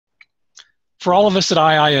For all of us at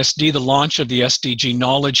IISD, the launch of the SDG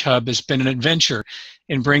Knowledge Hub has been an adventure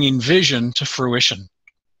in bringing vision to fruition.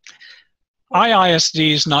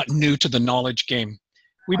 IISD is not new to the knowledge game.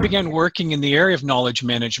 We began working in the area of knowledge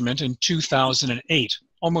management in 2008,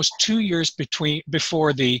 almost 2 years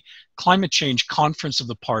before the Climate Change Conference of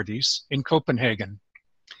the Parties in Copenhagen.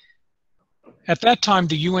 At that time,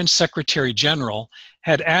 the UN Secretary General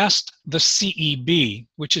had asked the CEB,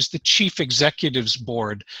 which is the Chief Executives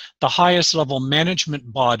Board, the highest level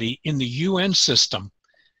management body in the UN system,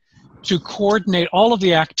 to coordinate all of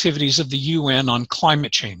the activities of the UN on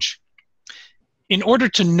climate change. In order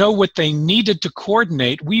to know what they needed to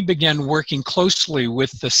coordinate, we began working closely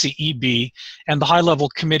with the CEB and the High-Level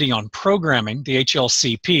Committee on Programming, the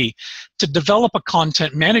HLCP, to develop a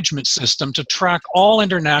content management system to track all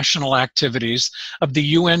international activities of the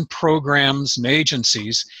UN programs and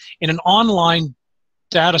agencies in an online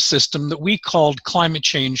data system that we called Climate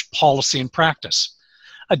Change Policy and Practice,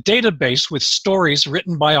 a database with stories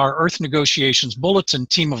written by our Earth Negotiations Bulletin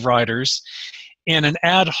team of writers in an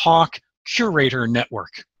ad hoc curator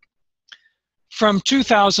network. From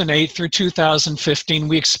 2008 through 2015,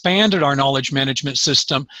 we expanded our knowledge management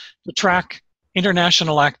system to track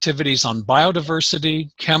international activities on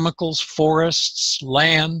biodiversity, chemicals, forests,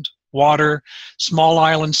 land, water, small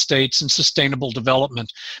island states, and sustainable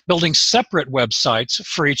development, building separate websites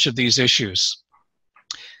for each of these issues.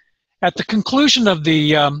 At the conclusion of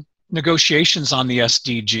the negotiations on the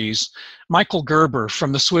SDGs, Michael Gerber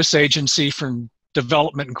from the Swiss Agency for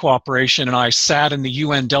Development and Cooperation and I sat in the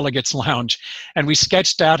UN Delegates Lounge, and we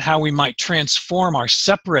sketched out how we might transform our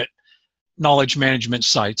separate knowledge management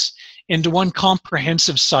sites into one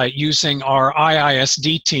comprehensive site using our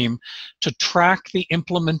IISD team to track the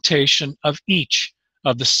implementation of each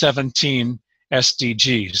of the 17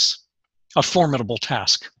 SDGs, a formidable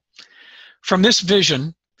task. From this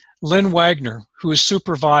vision, Lynn Wagner, who has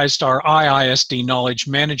supervised our IISD knowledge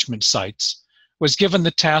management sites, was given the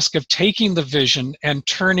task of taking the vision and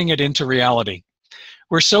turning it into reality.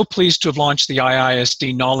 We're so pleased to have launched the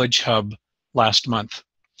IISD Knowledge Hub last month.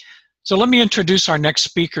 So let me introduce our next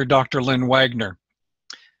speaker, Dr. Lynn Wagner.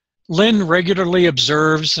 Lynn regularly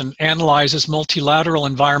observes and analyzes multilateral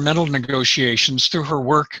environmental negotiations through her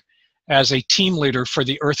work as a team leader for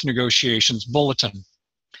the Earth Negotiations Bulletin.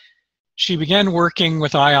 She began working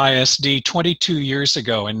with IISD 22 years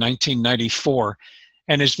ago in 1994,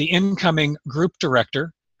 and is the incoming group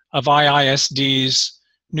director of IISD's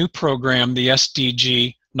new program, the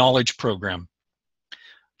SDG Knowledge Program.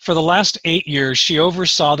 For the last 8 years, she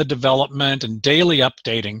oversaw the development and daily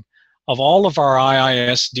updating of all of our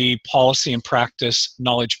IISD policy and practice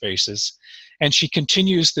knowledge bases, and she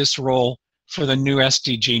continues this role for the new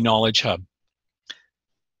SDG Knowledge Hub.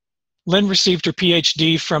 Lynn received her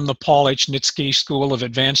PhD from the Paul H. Nitsky School of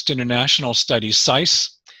Advanced International Studies,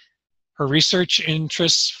 SAIS. Her research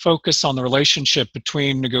interests focus on the relationship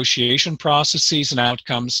between negotiation processes and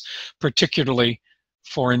outcomes, particularly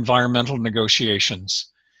for environmental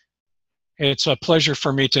negotiations. It's a pleasure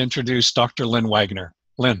for me to introduce Dr. Lynn Wagner.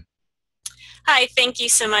 Lynn. Hi, thank you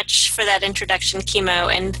so much for that introduction, Kimo,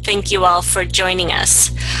 and thank you all for joining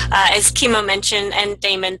us. As Kimo mentioned, and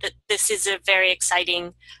Damon, that this is a very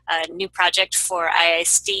exciting new project for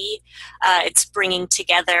IISD. It's bringing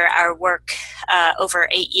together our work over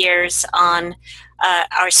 8 years on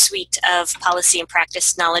our suite of policy and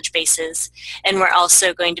practice knowledge bases, and we're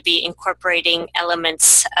also going to be incorporating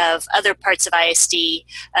elements of other parts of IISD,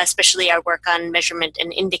 especially our work on measurement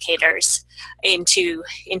and indicators, into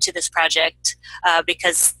this project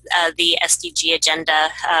because the SDG agenda,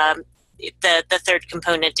 the third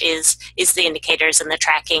component is the indicators and the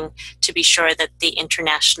tracking to be sure that the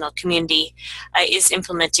international community is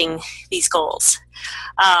implementing these goals.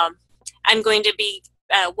 I'm going to be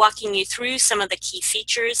walking you through some of the key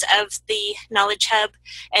features of the Knowledge Hub,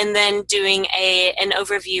 and then doing an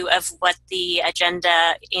overview of what the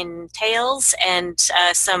agenda entails and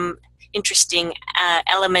some interesting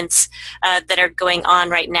elements that are going on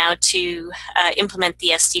right now to implement the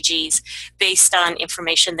SDGs based on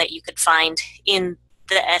information that you could find in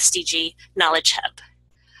the SDG Knowledge Hub.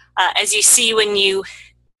 As you see when you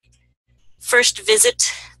first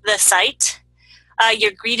visit the site,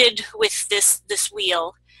 you're greeted with this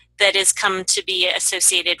wheel that has come to be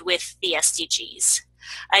associated with the SDGs.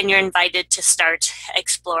 And you're invited to start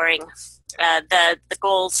exploring the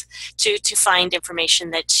goals to find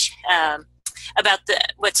information that about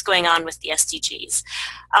what's going on with the SDGs.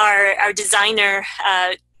 Our designer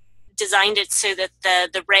designed it so that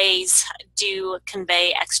the rays do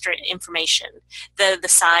convey extra information. The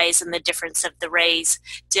size and the difference of the rays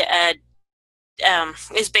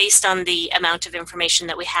is based on the amount of information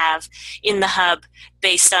that we have in the hub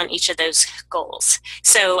based on each of those goals.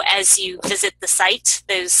 So as you visit the site,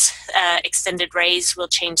 those extended rays will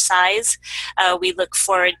change size. We look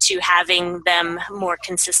forward to having them more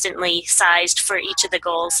consistently sized for each of the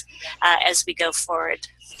goals as we go forward.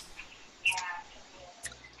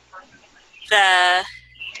 The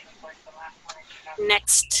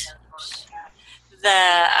next,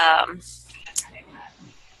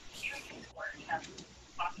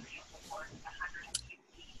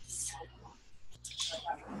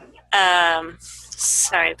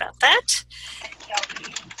 sorry about that.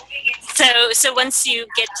 So once you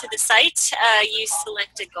get to the site, you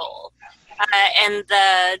select a goal. And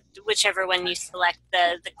whichever one you select,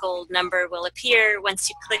 the goal number will appear. Once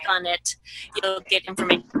you click on it, you'll get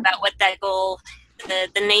information about what that goal,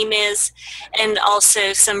 the name is, and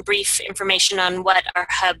also some brief information on what our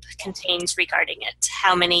hub contains regarding it.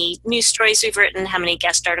 How many news stories we've written, how many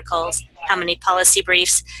guest articles, how many policy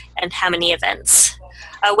briefs, and how many events.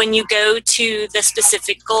 When you go to the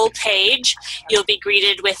specific goal page, you'll be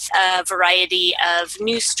greeted with a variety of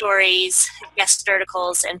news stories, guest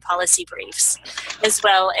articles, and policy briefs, as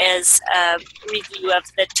well as a review of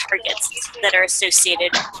the targets that are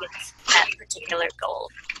associated with that particular goal.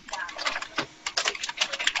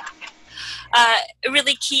 A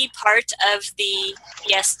really key part of the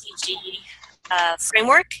SDG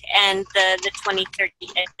framework and the 2030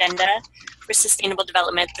 agenda for sustainable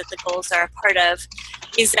development that the goals are a part of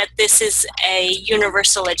is that this is a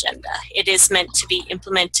universal agenda. It is meant to be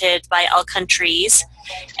implemented by all countries,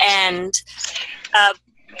 and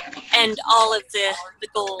all of the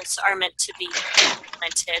goals are meant to be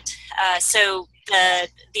implemented. So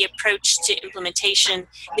the approach to implementation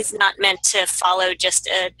is not meant to follow just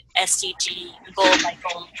a SDG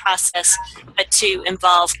goal-by-goal process, but to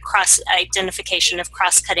involve identification of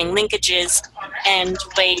cross-cutting linkages and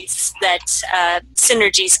ways that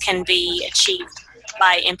synergies can be achieved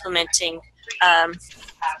by implementing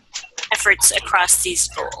efforts across these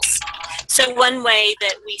goals. So one way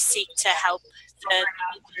that we seek to help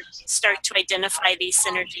start to identify these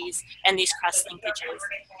synergies and these cross-linkages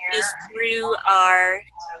is through our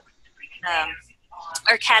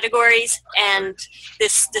categories and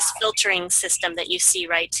this filtering system that you see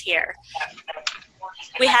right here.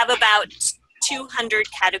 We have about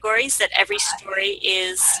 200 categories that every story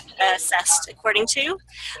is assessed according to.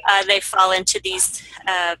 They fall into these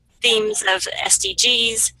themes of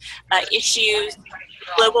SDGs, issues,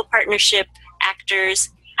 global partnership, actors,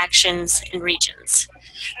 actions, and regions.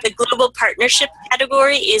 The global partnership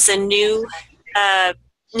category is a new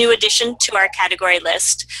addition to our category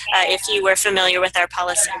list, if you were familiar with our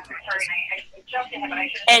policy.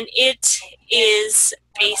 And it is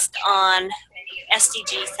based on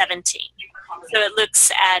SDG 17. So it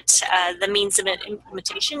looks at the means of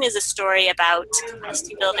implementation is a story about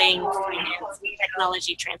capacity building, finance,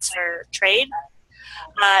 technology transfer, trade,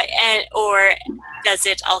 or does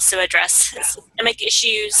it also address systemic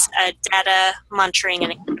issues, data monitoring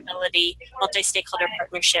and accountability, multi-stakeholder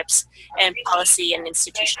partnerships, and policy and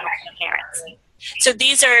institutional coherence. So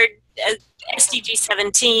these are SDG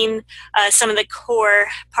 17, some of the core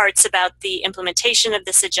parts about the implementation of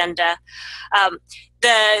this agenda.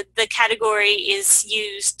 The category is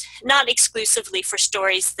used not exclusively for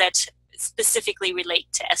stories that specifically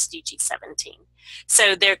relate to SDG 17.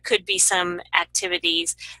 So there could be some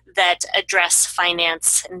activities that address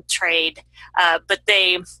finance and trade, but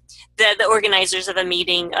the organizers of a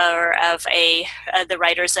meeting or of the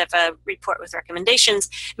writers of a report with recommendations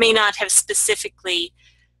may not have specifically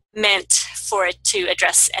meant for it to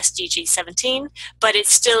address SDG 17, but it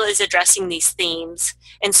still is addressing these themes.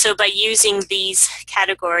 And so by using these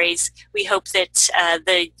categories, we hope that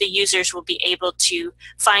the users will be able to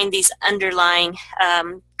find these underlying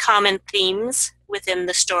common themes within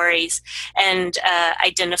the stories and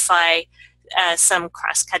identify some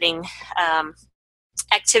cross-cutting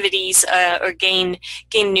activities or gain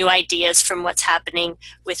new ideas from what's happening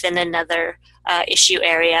within another issue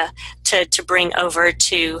area to bring over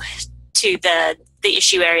to the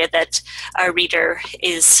issue area that our reader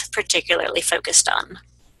is particularly focused on.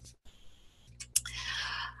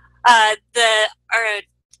 Our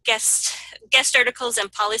guest articles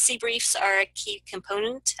and policy briefs are a key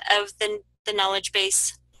component of the knowledge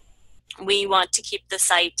base. We want to keep the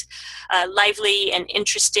site lively and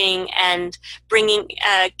interesting and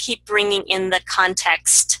keep bringing in the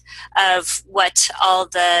context of what all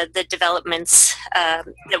the developments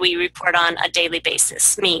that we report on a daily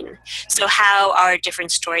basis mean. So how are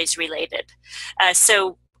different stories related?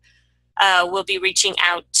 So We'll be reaching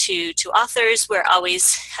out to authors. We're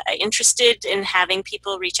always interested in having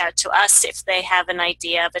people reach out to us if they have an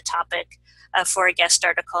idea of a topic for a guest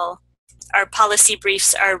article. Our policy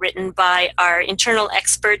briefs are written by our internal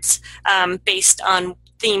experts based on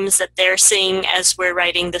themes that they're seeing as we're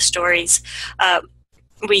writing the stories.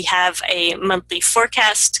 We have a monthly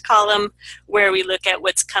forecast column where we look at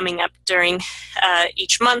what's coming up during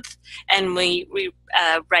each month, and we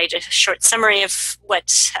write a short summary of what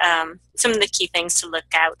some of the key things to look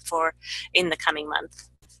out for in the coming month.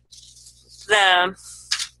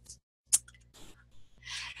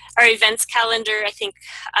 Our events calendar, I think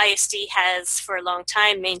ISD has for a long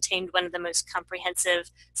time maintained one of the most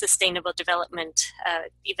comprehensive sustainable development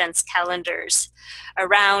events calendars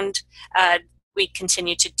around. We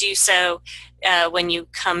continue to do so. When you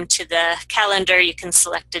come to the calendar, you can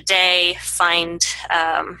select a day, find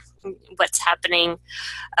what's happening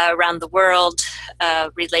around the world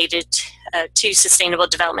related to sustainable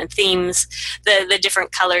development themes. The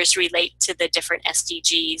different colors relate to the different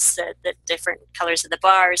SDGs, the different colors of the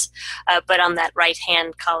bars, but on that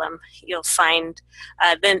right-hand column, you'll find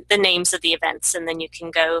the names of the events, and then you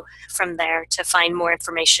can go from there to find more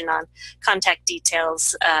information on contact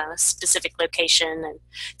details, specific location, and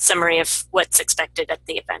summary of what's expected at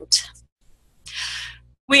the event.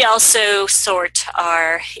 We also sort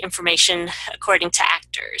our information according to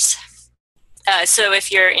actors. So if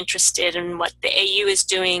you're interested in what the AU is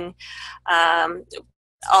doing,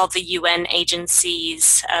 all the UN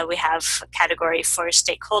agencies, we have a category for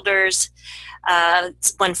stakeholders,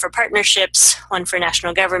 one for partnerships, one for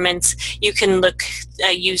national governments. You can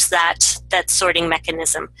use that sorting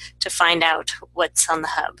mechanism to find out what's on the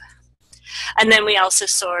hub. And then we also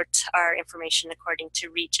sort our information according to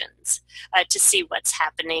regions to see what's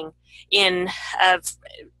happening in,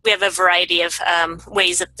 we have a variety of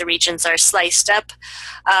ways that the regions are sliced up,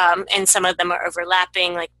 and some of them are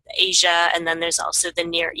overlapping, like Asia, and then there's also the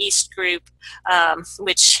Near East group,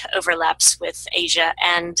 which overlaps with Asia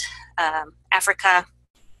and Africa.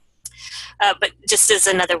 But just as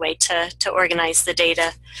another way to organize the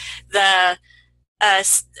data.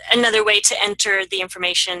 Another way to enter the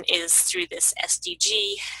information is through this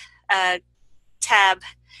SDG tab.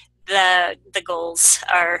 The goals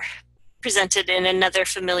are presented in another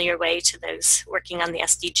familiar way to those working on the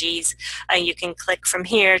SDGs. You can click from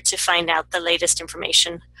here to find out the latest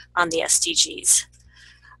information on the SDGs.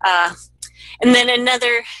 And then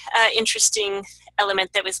another interesting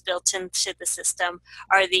element that was built into the system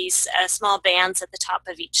are these small bands at the top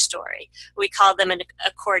of each story. We call them an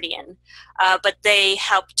accordion, but they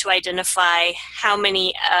help to identify how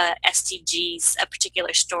many SDGs a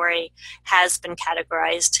particular story has been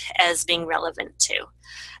categorized as being relevant to.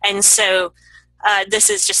 And so this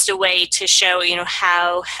is just a way to show,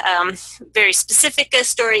 how very specific a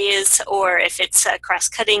story is, or if it's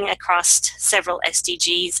cross-cutting across several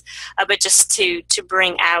SDGs, but just to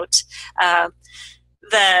bring out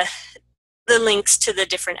the links to the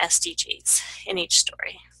different SDGs in each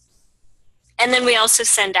story. And then we also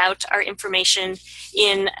send out our information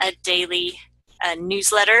in a daily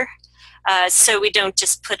newsletter. So we don't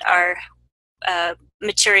just put our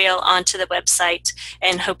material onto the website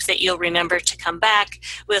and hope that you'll remember to come back.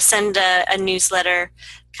 We'll send a newsletter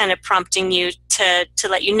kind of prompting you to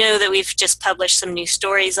let you know that we've just published some new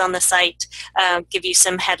stories on the site, give you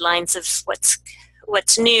some headlines of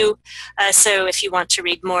what's new. So if you want to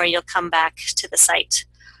read more, you'll come back to the site.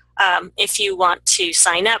 If you want to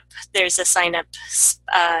sign up, there's a sign up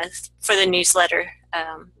for the newsletter,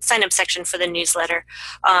 sign up section for the newsletter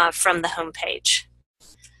from the homepage.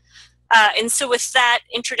 And so with that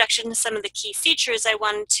introduction to some of the key features, I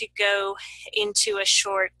wanted to go into a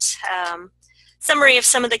short summary of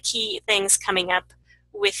some of the key things coming up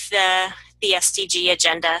with the SDG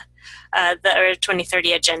agenda, the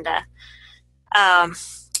 2030 agenda.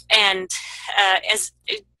 And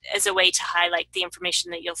as a way to highlight the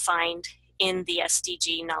information that you'll find in the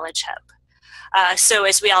SDG Knowledge Hub. So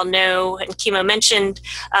as we all know, and Kimo mentioned,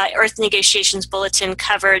 Earth Negotiations Bulletin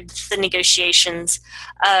covered the negotiations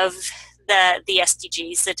of the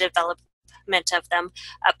SDGs, the development of them,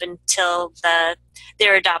 up until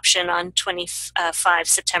their adoption on 25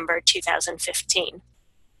 September 2015.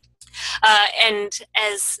 And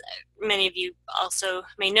as many of you also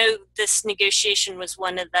may know, this negotiation was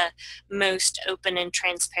one of the most open and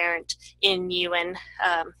transparent in UN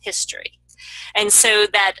history. And so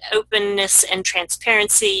that openness and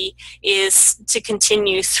transparency is to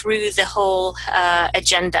continue through the whole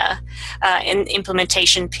agenda and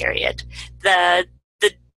implementation period. The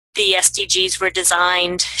the SDGs were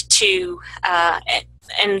designed to,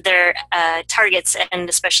 and their targets, and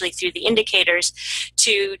especially through the indicators,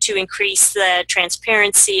 to increase the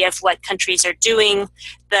transparency of what countries are doing,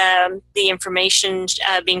 the information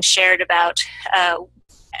being shared about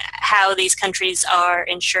how these countries are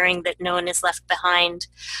ensuring that no one is left behind,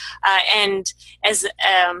 and as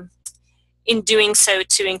in doing so,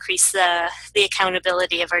 to increase the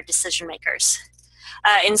accountability of our decision makers.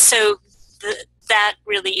 And so that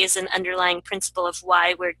really is an underlying principle of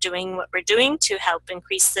why we're doing what we're doing, to help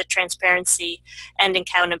increase the transparency and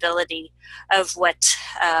accountability of what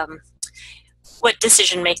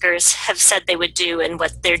decision makers have said they would do and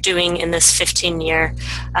what they're doing in this 15-year,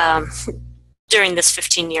 during this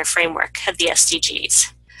 15-year framework of the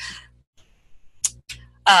SDGs.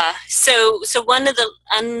 So one of the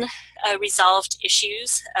unresolved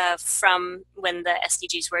issues from when the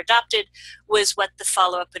SDGs were adopted was what the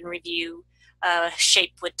follow-up and review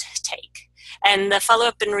shape would take. And the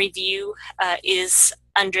follow-up and review is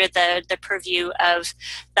under the purview of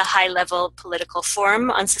the high-level political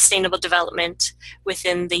forum on sustainable development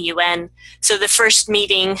within the UN. So the first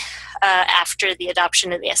meeting after the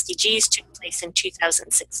adoption of the SDGs took place in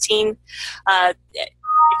 2016. If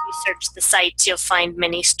you search the site, you'll find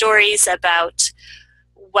many stories about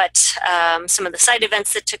what some of the side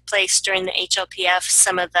events that took place during the HLPF,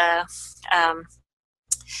 some of the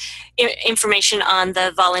information on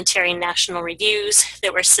the voluntary national reviews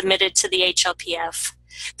that were submitted to the HLPF.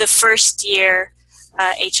 The first year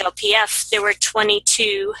HLPF, there were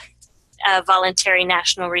 22 voluntary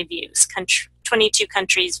national reviews. 22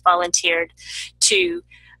 countries volunteered to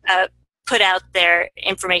put out their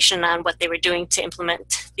information on what they were doing to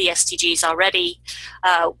implement the SDGs already,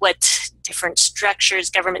 what different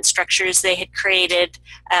structures, government structures they had created,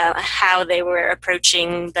 how they were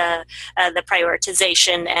approaching the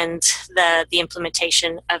prioritization and the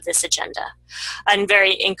implementation of this agenda. And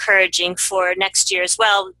very encouraging for next year as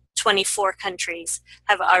well, 24 countries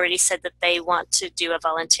have already said that they want to do a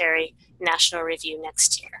voluntary national review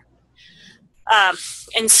next year.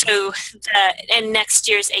 And so and next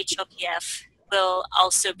year's HLPF will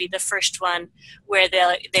also be the first one where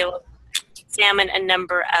they will examine a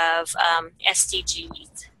number of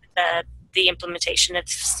SDGs, the implementation of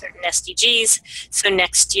certain SDGs. So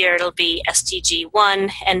next year it'll be SDG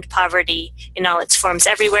 1, end poverty in all its forms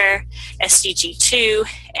everywhere, SDG 2,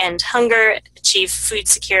 end hunger, achieve food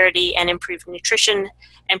security and improve nutrition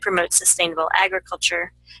and promote sustainable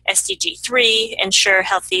agriculture, SDG 3, ensure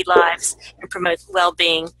healthy lives and promote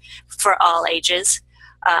well-being for all ages,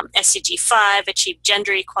 SDG 5, achieve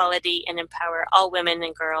gender equality and empower all women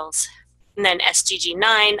and girls, and then SDG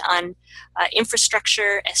 9 on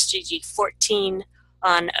infrastructure, SDG 14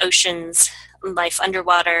 on oceans, life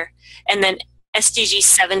underwater, and then SDG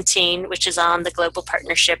 17, which is on the global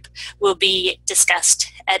partnership, will be discussed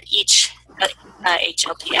at each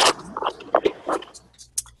HLPF.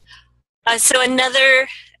 So another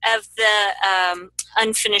of the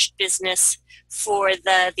unfinished business for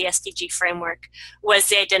the SDG framework was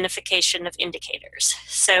the identification of indicators.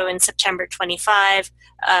 So in September 25,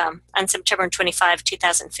 on September 25,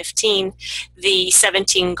 2015, the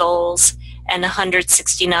 17 goals and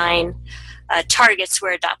 169 targets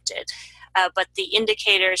were adopted. But the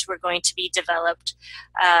indicators were going to be developed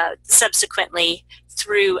subsequently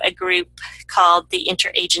through a group called the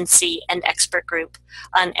Interagency and Expert Group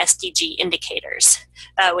on SDG Indicators,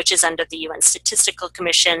 which is under the UN Statistical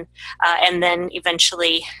Commission, and then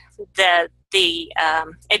eventually the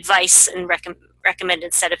advice and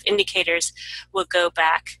recommended set of indicators will go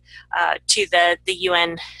back to the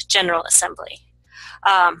UN General Assembly.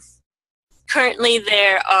 Currently,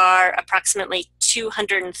 there are approximately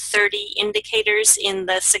 230 indicators in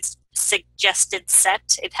the suggested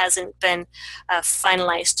set. It hasn't been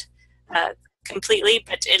finalized completely,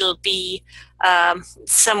 but it'll be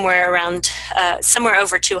somewhere around, somewhere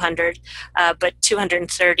over 200, but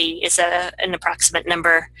 230 is an approximate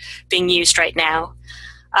number being used right now.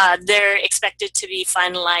 They're expected to be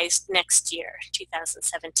finalized next year,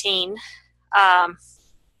 2017.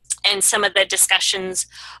 And some of the discussions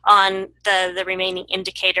on the remaining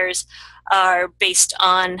indicators are based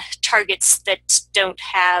on targets that don't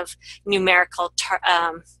have numerical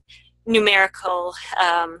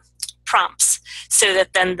prompts, so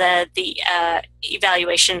that then the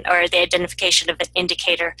evaluation or the identification of an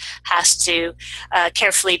indicator has to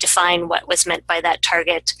carefully define what was meant by that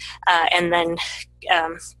target, and then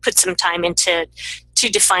put some time into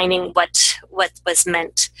defining what was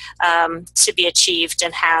meant to be achieved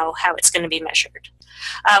and how it's going to be measured.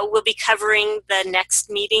 We'll be covering the next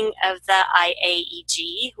meeting of the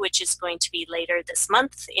IAEG, which is going to be later this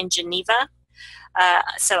month in Geneva.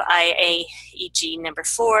 So IAEG number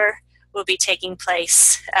 4 will be taking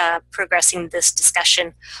place, progressing this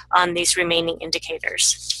discussion on these remaining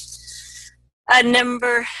indicators.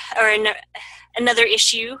 Another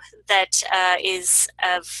issue that is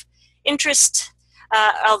of interest,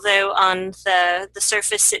 although on the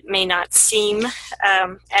surface it may not seem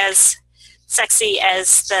as sexy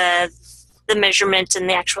as the measurement and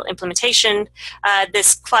the actual implementation,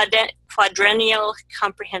 this quadrennial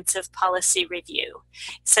comprehensive policy review.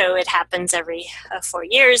 So it happens every 4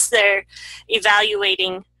 years. They're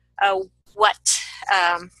evaluating what's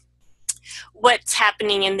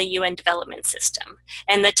happening in the UN development system.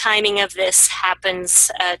 And the timing of this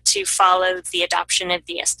happens to follow the adoption of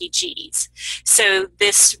the SDGs. So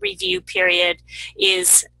this review period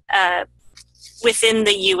is within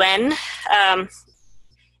the UN,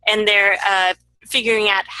 and they're figuring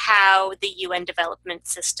out how the UN development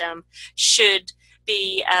system should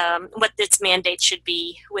be, what its mandate should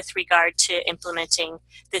be with regard to implementing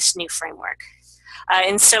this new framework.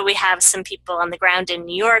 And so we have some people on the ground in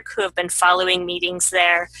New York who have been following meetings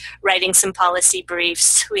there, writing some policy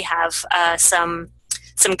briefs. We have some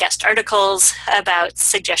guest articles about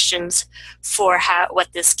suggestions for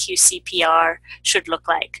what this QCPR should look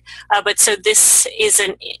like. But so this is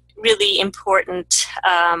a really important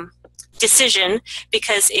decision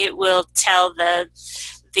because it will tell the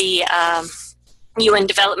UN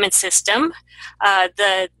development system,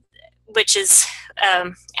 which is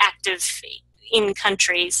active in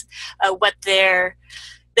countries, what their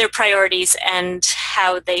priorities and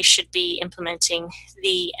how they should be implementing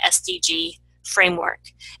the SDG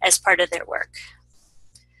framework as part of their work.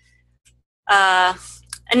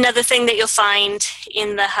 Another thing that you'll find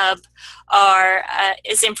in the hub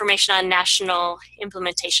is information on national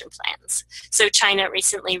implementation plans. So China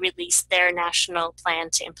recently released their national plan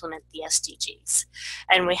to implement the SDGs.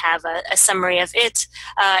 And we have a summary of it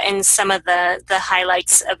and some of the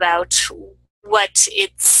highlights about what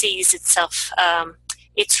it sees itself,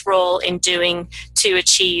 its role in doing to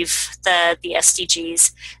achieve the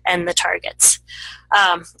SDGs and the targets.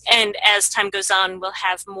 And as time goes on, we'll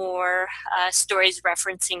have more stories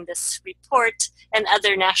referencing this report and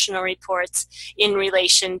other national reports in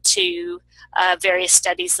relation to various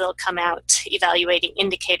studies that will come out evaluating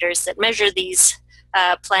indicators that measure these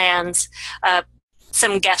plans,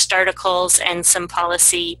 some guest articles and some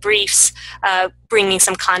policy briefs, bringing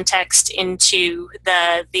some context into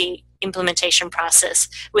the implementation process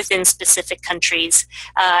within specific countries,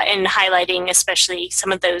 and highlighting especially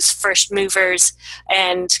some of those first movers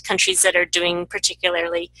and countries that are doing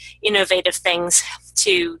particularly innovative things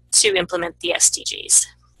to implement the SDGs.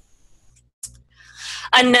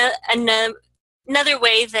 Another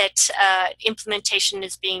way that implementation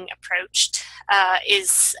is being approached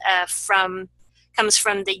comes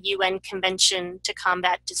from the UN Convention to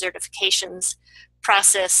Combat Desertifications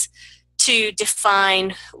process to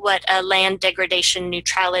define what a land degradation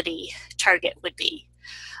neutrality target would be.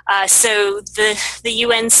 So the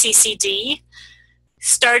UNCCD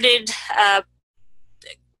started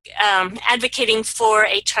advocating for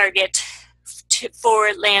a target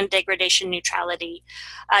for land degradation neutrality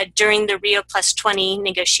during the Rio+20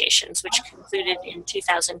 negotiations, which concluded in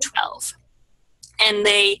 2012. And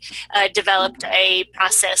they developed a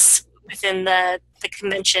process within the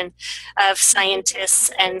convention of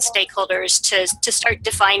scientists and stakeholders to start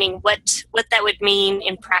defining what that would mean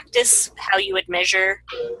in practice, how you would measure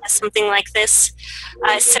something like this.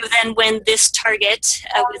 So then when this target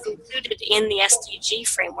was included in the SDG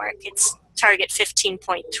framework, it's target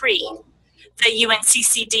 15.3, the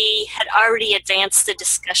UNCCD had already advanced the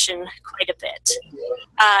discussion quite a bit.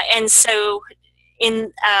 And so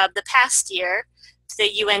in the past year, the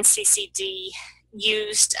UNCCD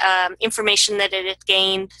used information that it had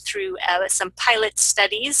gained through some pilot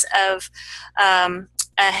studies of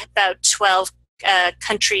about 12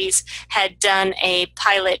 countries had done a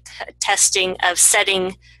pilot testing of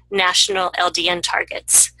setting national LDN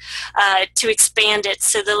targets to expand it.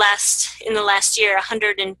 So in the last year,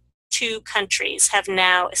 102 countries have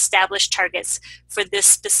now established targets for this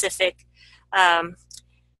specific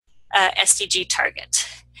SDG target.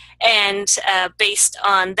 And based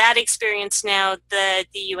on that experience now, the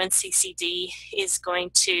UNCCD is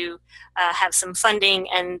going to have some funding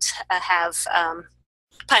and have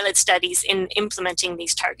pilot studies in implementing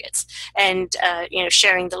these targets, and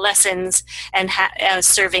sharing the lessons and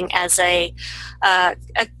serving as a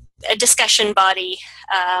discussion body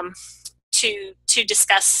to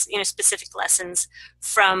discuss specific lessons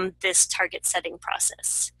from this target setting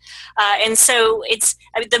process. And so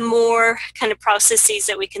the more kind of processes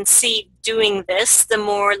that we can see doing this, the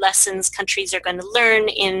more lessons countries are going to learn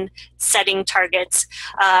in setting targets,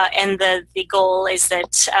 and the goal is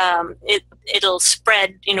that it'll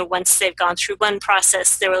spread. Once they've gone through one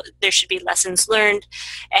process, there should be lessons learned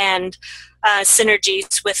and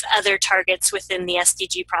synergies with other targets within the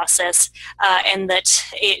SDG process, and that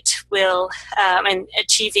it will, and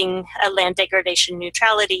achieving a land degradation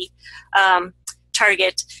neutrality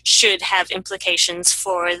target should have implications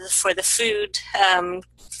for the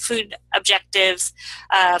food objectives,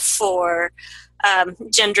 for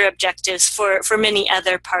gender objectives, for many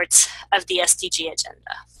other parts of the SDG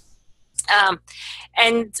agenda.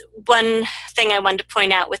 And one thing I wanted to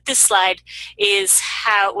point out with this slide is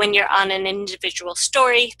how, when you're on an individual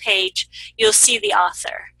story page, you'll see the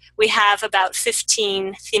author. We have about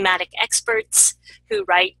 15 thematic experts who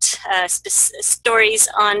write stories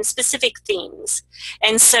on specific themes.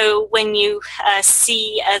 And so when you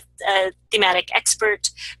see a thematic expert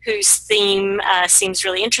whose theme seems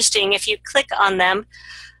really interesting, if you click on them,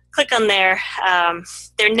 click on their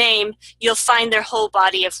name, you'll find their whole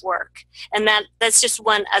body of work. And that's just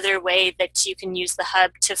one other way that you can use the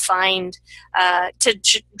hub to find,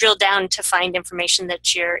 to drill down to find information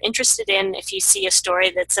that you're interested in. If you see a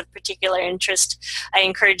story that's of particular interest, I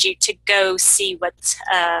encourage you to go see what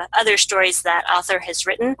other stories that author has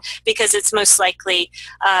written, because it's most likely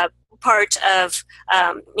part of,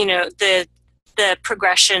 the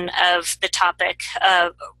progression of the topic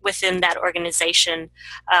within that organization,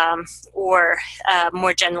 or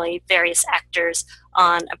more generally, various actors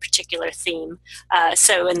on a particular theme.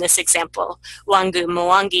 So in this example, Wangu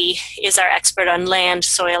Mwangi is our expert on land,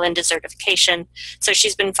 soil, and desertification. So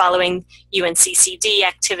she's been following UNCCD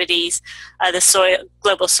activities, the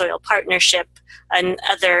Global Soil Partnership, and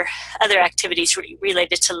other activities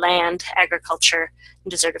related to land, agriculture,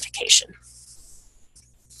 and desertification.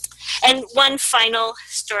 And one final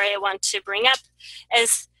story I want to bring up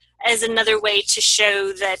as another way to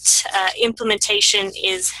show that implementation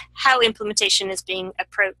is being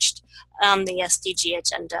approached on the SDG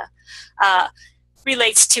agenda,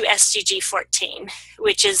 relates to SDG 14,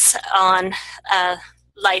 which is on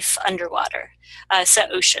life underwater, so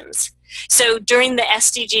oceans. So during the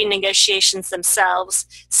SDG negotiations themselves,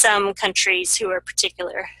 some countries who are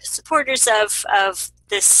particular supporters of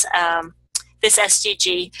this this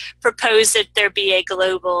SDG proposed that there be a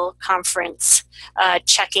global conference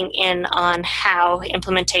checking in on how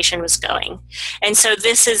implementation was going. And so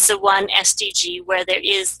this is the one SDG where there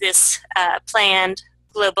is this planned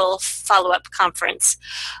global follow-up conference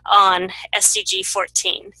on SDG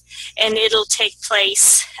 14. And it'll take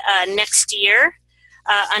place next year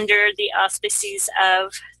under the auspices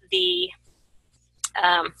of the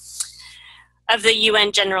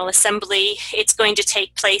UN General Assembly. It's going to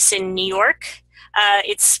take place in New York.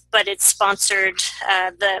 But it's sponsored,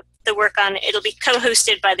 the work on it, it'll be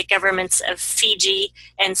co-hosted by the governments of Fiji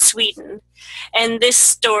and Sweden. And this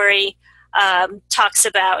story talks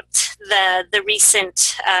about the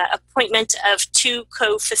recent appointment of 2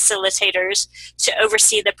 co-facilitators to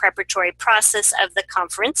oversee the preparatory process of the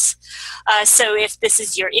conference. So if this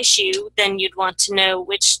is your issue, then you'd want to know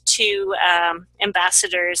which 2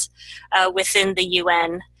 ambassadors within the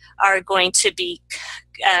UN are going to be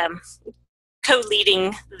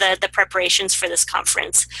co-leading the preparations for this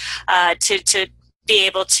conference to be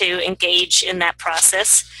able to engage in that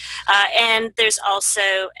process. And there's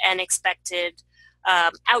also an expected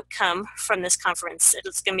outcome from this conference.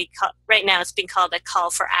 It's going to be right now it's being called a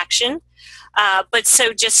call for action. But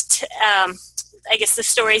so just I guess the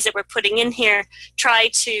stories that we're putting in here try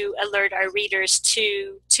to alert our readers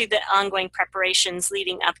to the ongoing preparations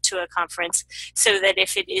leading up to a conference, so that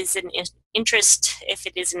if it is an interest, if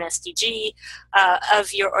it is an SDG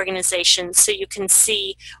of your organization, so you can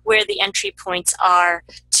see where the entry points are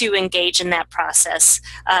to engage in that process,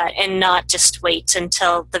 and not just wait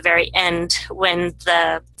until the very end when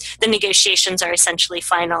the negotiations are essentially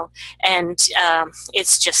final and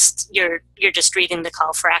it's just you're just reading the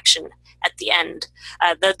call for action at the end.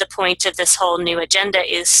 The point of this whole new agenda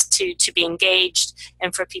is to be engaged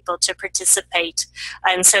and for people to participate.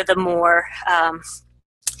 And so the more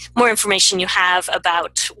information you have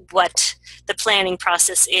about what the planning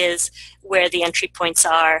process is, where the entry points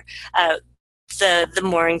are, the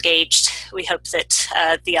more engaged we hope that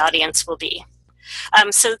the audience will be.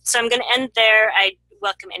 So I'm going to end there. I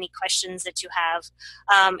welcome any questions that you have.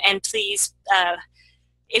 And please,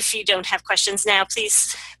 if you don't have questions now,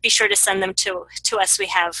 please be sure to send them to us. We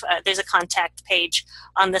have, there's a contact page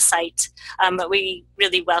on the site, but we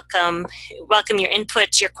really welcome your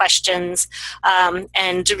input, your questions,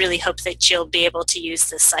 and really hope that you'll be able to use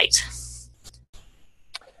this site.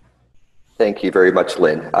 Thank you very much,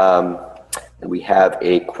 Lynn. And we have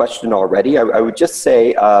a question already. I would just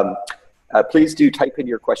say, please do type in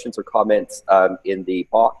your questions or comments in the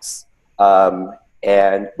box.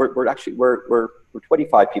 And we're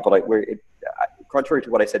 25 people. Contrary to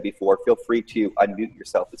what I said before, feel free to unmute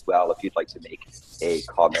yourself as well if you'd like to make a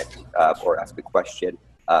comment or ask a question.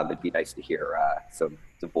 It'd be nice to hear some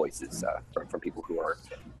voices from people who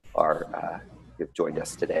have joined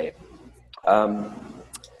us today.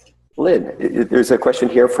 Lynn, there's a question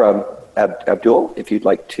here from Abdul, if you'd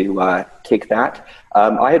like to take that.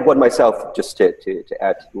 I had one myself just to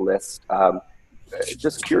add to the list.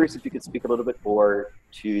 Just curious if you could speak a little bit more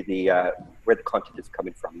to where the content is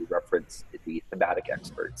coming from. You referenced the thematic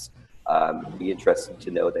experts. Be interested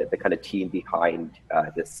to know the kind of team behind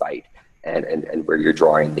this site and where you're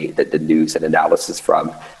drawing the news and analysis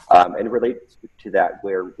from. And related to that,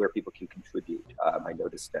 where people can contribute. I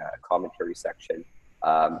noticed a commentary section.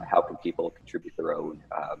 How can people contribute their own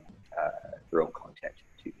content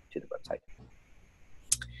to the website?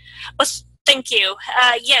 Well, thank you.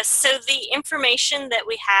 Yes, so the information that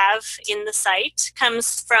we have in the site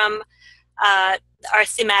comes from our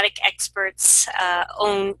thematic experts'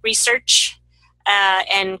 own research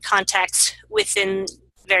and contacts within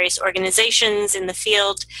various organizations in the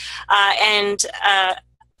field, and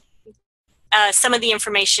some of the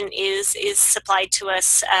information is supplied to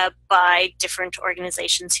us by different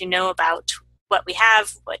organizations who know about what we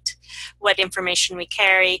have, what information we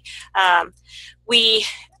carry.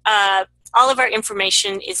 All of our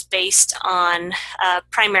information is based on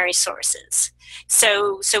primary sources.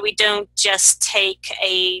 So we don't just take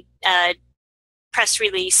a press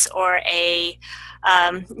release or a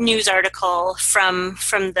news article from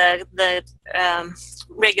the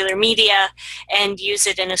regular media and use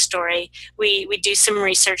it in a story. We do some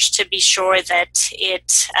research to be sure that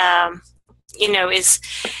it is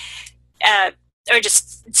or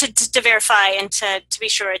just to verify and to be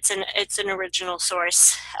sure it's an original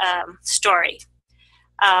source story.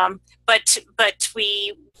 But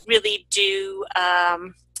we really do.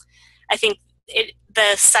 I think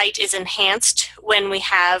the site is enhanced when we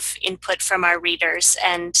have input from our readers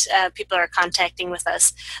and people are contacting with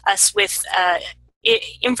us with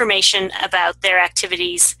information about their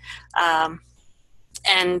activities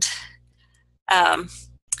and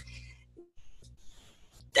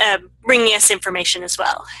bringing us information as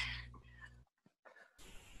well.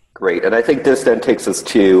 Great, and I think this then takes us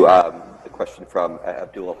to the question from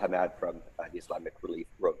Abdul Hamad from the Islamic Relief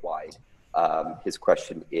Worldwide. His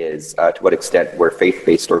question is, to what extent were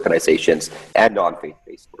faith-based organizations and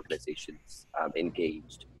non-faith-based organizations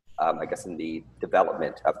engaged, I guess, in the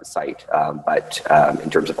development of the site, but in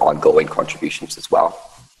terms of ongoing contributions as well?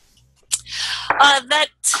 That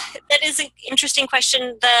is an interesting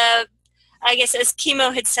question. I guess, as Kimo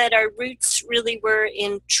had said, our roots really were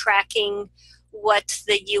in tracking what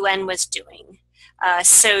the UN was doing,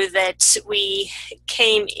 so that we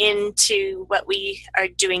came into what we are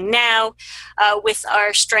doing now with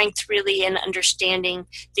our strength really in understanding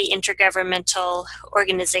the intergovernmental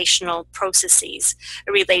organizational processes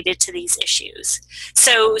related to these issues.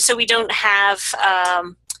 So we don't have,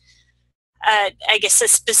 I guess, a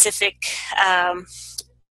specific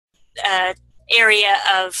area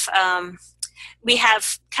of we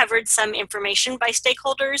have covered some information by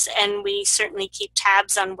stakeholders, and we certainly keep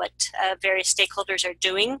tabs on what various stakeholders are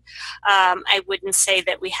doing. I wouldn't say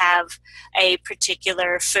that we have a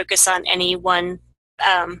particular focus on any one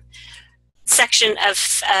section of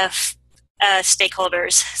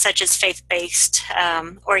stakeholders, such as faith-based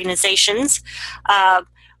organizations,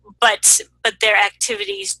 but their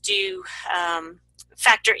activities do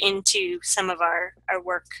factor into some of our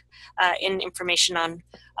work in information on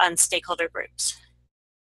stakeholder groups.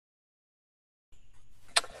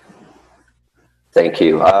 Thank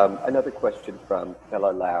you. Another question from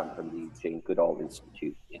Bella Lam from the Jane Goodall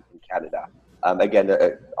Institute in Canada. Again,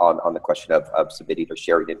 on the question of submitting or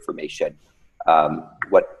sharing information,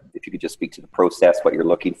 if you could just speak to the process, what you're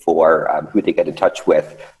looking for, who they get in touch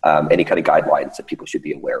with, any kind of guidelines that people should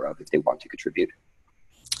be aware of if they want to contribute.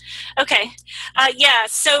 Okay, yeah,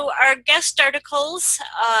 so our guest articles,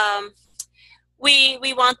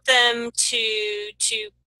 we want them to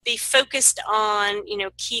be focused on,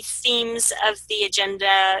 key themes of the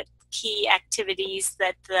agenda, key activities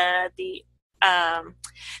that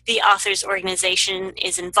the author's organization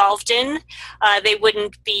is involved in. They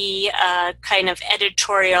wouldn't be kind of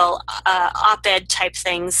editorial op-ed type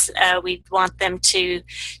things. We want them to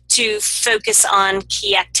focus on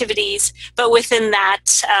key activities, but within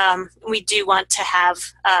that, we do want to have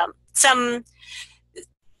some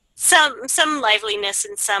some liveliness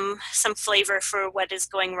and some flavor for what is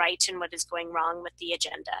going right and what is going wrong with the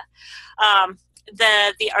agenda.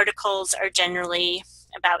 The articles are generally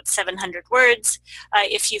about 700 words.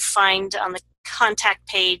 If you find on the contact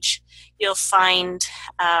page, you'll find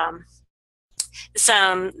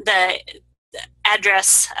the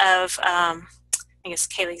address of I guess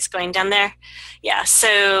Kaylee's going down there. Yeah,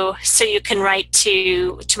 so you can write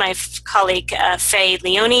to my colleague Faye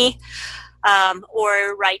Leone,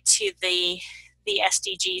 or write to the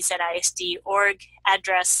SDGs at ISD.org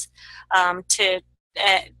address to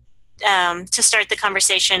start the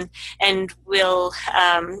conversation, and we'll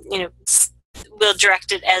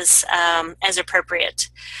direct it as appropriate,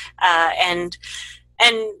 and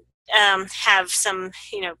have some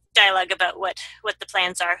dialogue about what the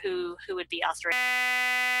plans are, who would be authorized.